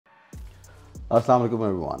Assalamu alaikum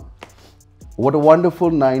everyone. What a wonderful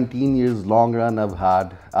 19 years long run I've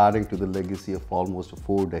had, adding to the legacy of almost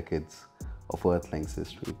 4 decades of Earthlink's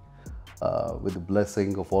history. With the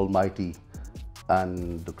blessing of Almighty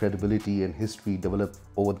and the credibility and history developed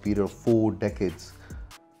over the period of 4 decades,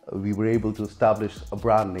 we were able to establish a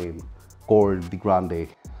brand name called the Grandé.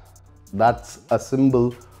 That's a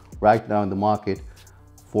symbol right now in the market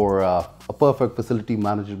for a perfect facility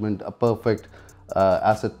management, a perfect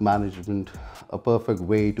asset management, a perfect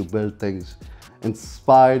way to build things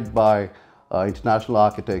inspired by international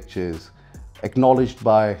architectures, acknowledged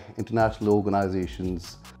by international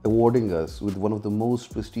organizations, awarding us with one of the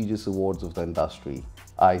most prestigious awards of the industry,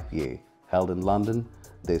 IPA, held in London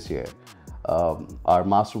this year. Our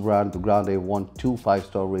master brand, the Grandé, won 2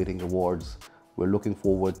 5-star rating awards. We're looking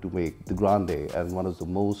forward to make the Grandé and one of the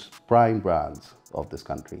most prime brands of this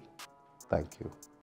country. Thank you.